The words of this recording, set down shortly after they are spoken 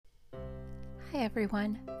Hi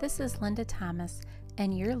everyone, this is Linda Thomas,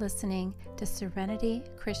 and you're listening to Serenity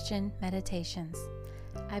Christian Meditations.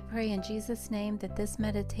 I pray in Jesus' name that this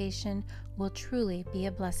meditation will truly be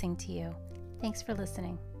a blessing to you. Thanks for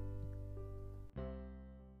listening.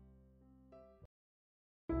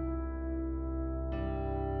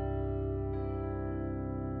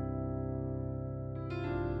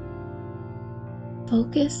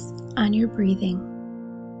 Focus on your breathing.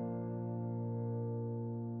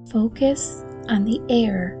 Focus on the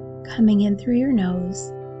air coming in through your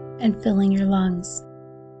nose and filling your lungs,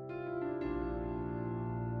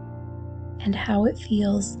 and how it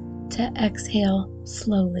feels to exhale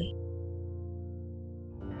slowly.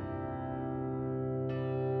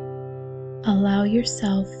 Allow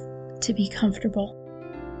yourself to be comfortable.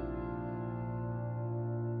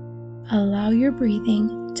 Allow your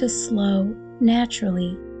breathing to slow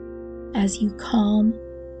naturally as you calm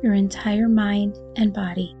your entire mind and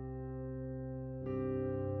body.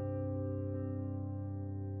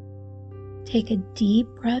 Take a deep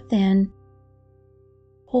breath in,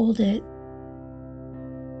 hold it,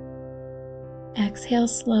 exhale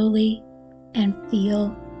slowly, and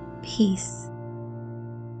feel peace.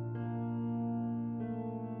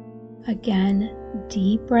 Again,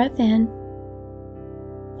 deep breath in,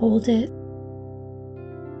 hold it,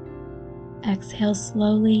 exhale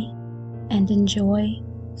slowly, and enjoy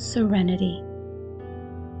serenity.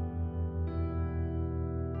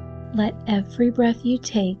 Let every breath you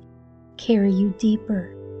take carry you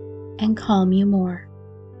deeper and calm you more.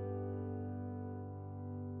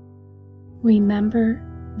 Remember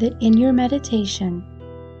that in your meditation,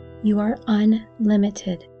 you are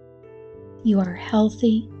unlimited. You are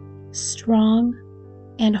healthy, strong,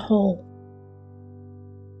 and whole.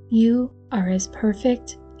 You are as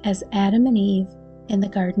perfect as Adam and Eve in the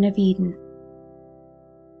Garden of Eden.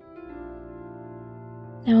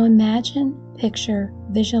 Now imagine, picture,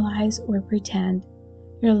 visualize, or pretend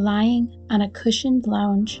you're lying on a cushioned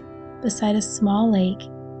lounge beside a small lake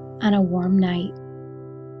on a warm night.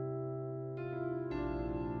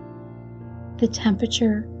 The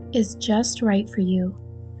temperature is just right for you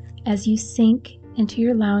as you sink into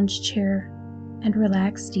your lounge chair and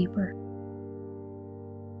relax deeper.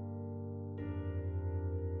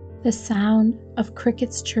 The sound of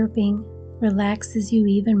crickets chirping relaxes you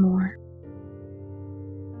even more.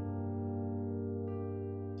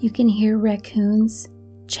 You can hear raccoons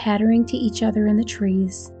chattering to each other in the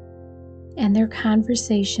trees, and their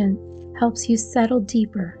conversation helps you settle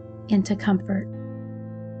deeper into comfort.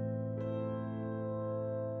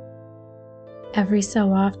 Every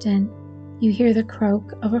so often, you hear the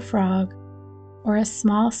croak of a frog or a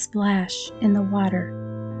small splash in the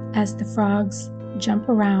water as the frogs jump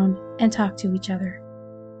around and talk to each other.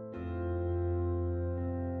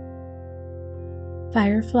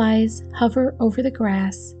 Fireflies hover over the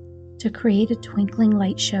grass to create a twinkling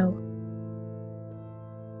light show.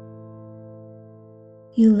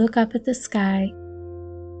 You look up at the sky.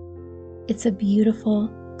 It's a beautiful,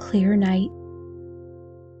 clear night.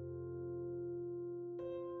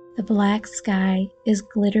 The black sky is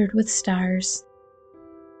glittered with stars,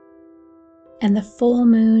 and the full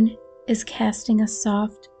moon is casting a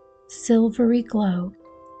soft, silvery glow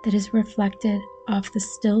that is reflected off the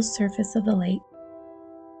still surface of the lake.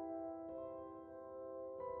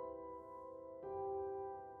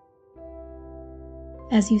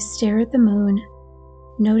 As you stare at the moon,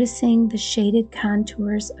 noticing the shaded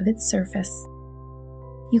contours of its surface,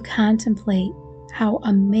 you contemplate how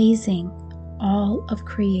amazing all of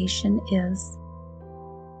creation is.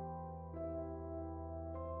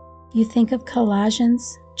 You think of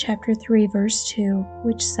Colossians chapter 3, verse 2,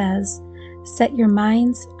 which says, "Set your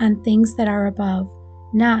minds on things that are above,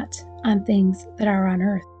 not on things that are on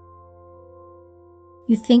earth."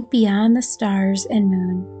 You think beyond the stars and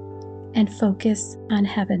moon and focus on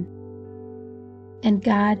heaven, and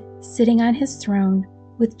God sitting on his throne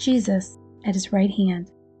with Jesus at his right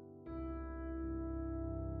hand.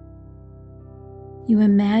 You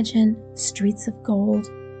imagine streets of gold,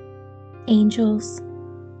 angels,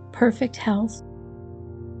 perfect health,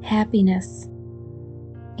 happiness,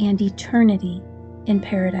 and eternity in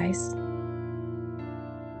paradise.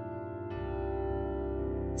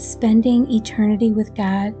 Spending eternity with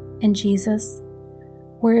God and Jesus,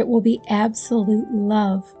 where it will be absolute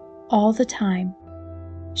love all the time,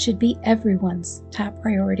 should be everyone's top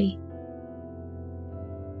priority.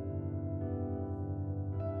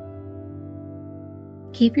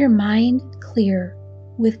 Keep your mind clear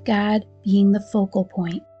with God being the focal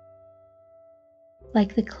point.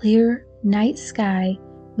 Like the clear night sky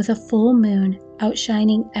with a full moon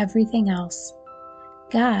outshining everything else,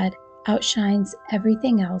 God outshines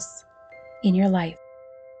everything else in your life.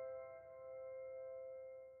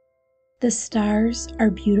 The stars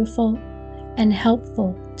are beautiful and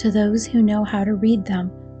helpful to those who know how to read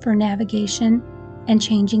them for navigation and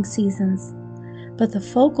changing seasons, but the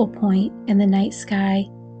focal point in the night sky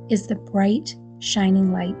is the bright,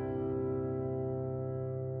 shining light.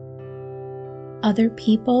 Other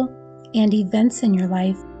people and events in your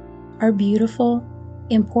life are beautiful,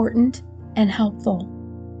 important, and helpful,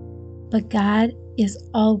 but God is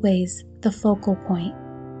always the focal point.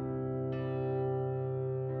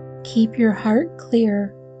 Keep your heart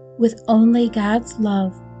clear with only God's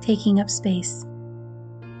love taking up space.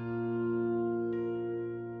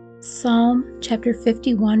 Psalm chapter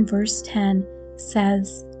 51 verse 10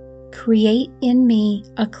 says, "Create in me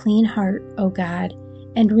a clean heart, O God,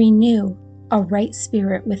 and renew a right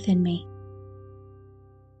spirit within me."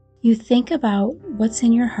 You think about what's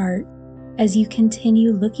in your heart as you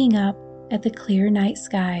continue looking up at the clear night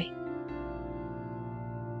sky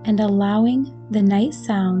and allowing the night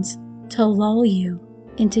sounds to lull you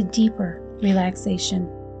into deeper relaxation.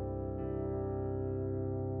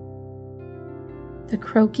 The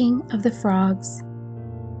croaking of the frogs,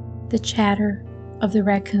 the chatter of the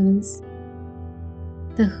raccoons,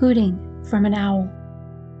 the hooting from an owl,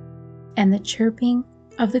 and the chirping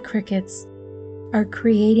of the crickets are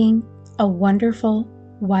creating a wonderful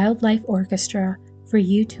wildlife orchestra for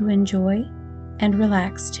you to enjoy and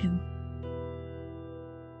relax to.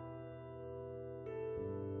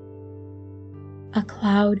 A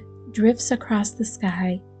cloud drifts across the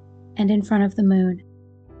sky and in front of the moon.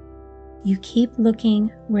 You keep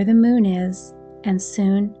looking where the moon is, and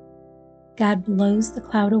soon God blows the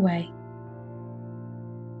cloud away.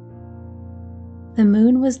 The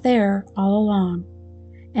moon was there all along,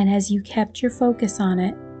 and as you kept your focus on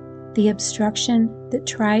it, the obstruction that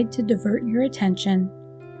tried to divert your attention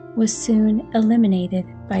was soon eliminated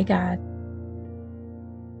by God.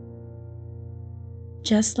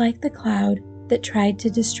 Just like the cloud that tried to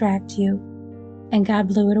distract you and God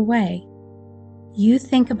blew it away, you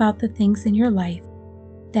think about the things in your life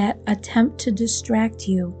that attempt to distract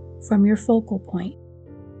you from your focal point,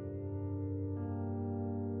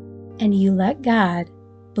 and you let God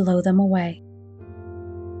blow them away.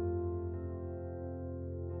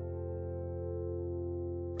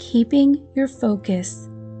 Keeping your focus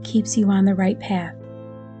keeps you on the right path.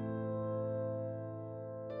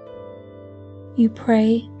 You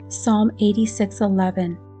pray Psalm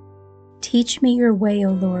 86:11, "Teach me your way,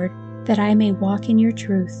 O Lord, that I may walk in your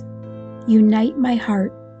truth. Unite my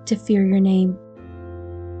heart to fear your name."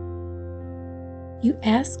 You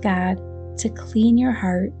ask God to clean your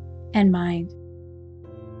heart and mind,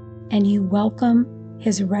 and you welcome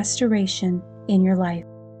His restoration in your life.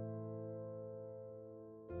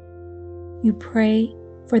 You pray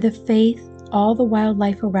for the faith all the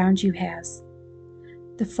wildlife around you has.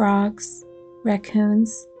 The frogs,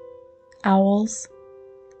 raccoons, owls,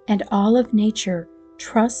 and all of nature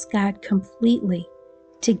trusts God completely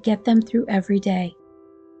to get them through every day.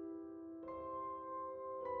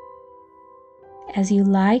 As you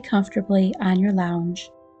lie comfortably on your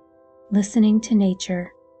lounge, listening to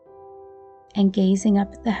nature and gazing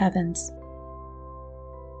up at the heavens,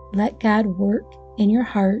 let God work in your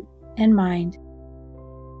heart and mind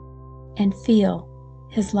and feel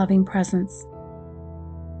His loving presence.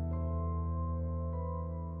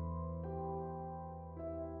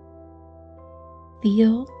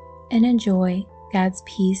 Feel and enjoy God's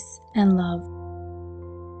peace and love.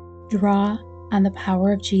 Draw on the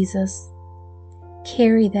power of Jesus.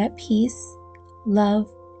 Carry that peace, love,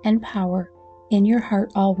 and power in your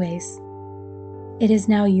heart always. It is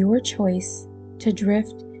now your choice to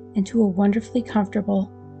drift into a wonderfully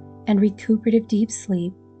comfortable and recuperative deep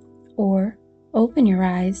sleep, or open your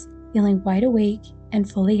eyes feeling wide awake and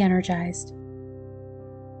fully energized.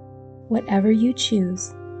 Whatever you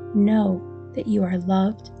choose, know that you are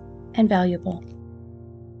loved and valuable.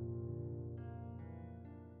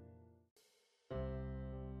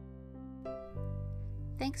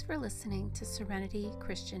 Thanks for listening to Serenity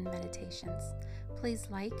Christian Meditations. Please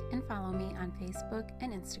like and follow me on Facebook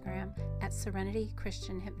and Instagram at Serenity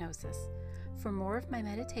Christian Hypnosis. For more of my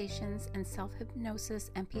meditations and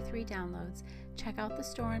self-hypnosis MP3 downloads, check out the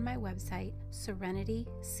store on my website,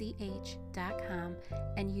 serenitych.com,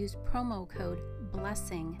 and use promo code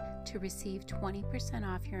BLESSING to receive 20%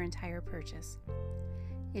 off your entire purchase.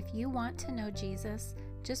 If you want to know Jesus,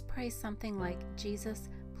 just pray something like, "Jesus,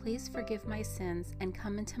 please forgive my sins and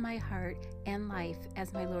come into my heart and life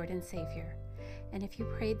as my Lord and Savior." And if you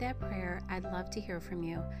prayed that prayer, I'd love to hear from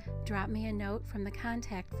you. Drop me a note from the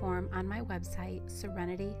contact form on my website,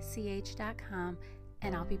 serenitych.com,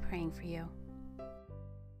 and I'll be praying for you.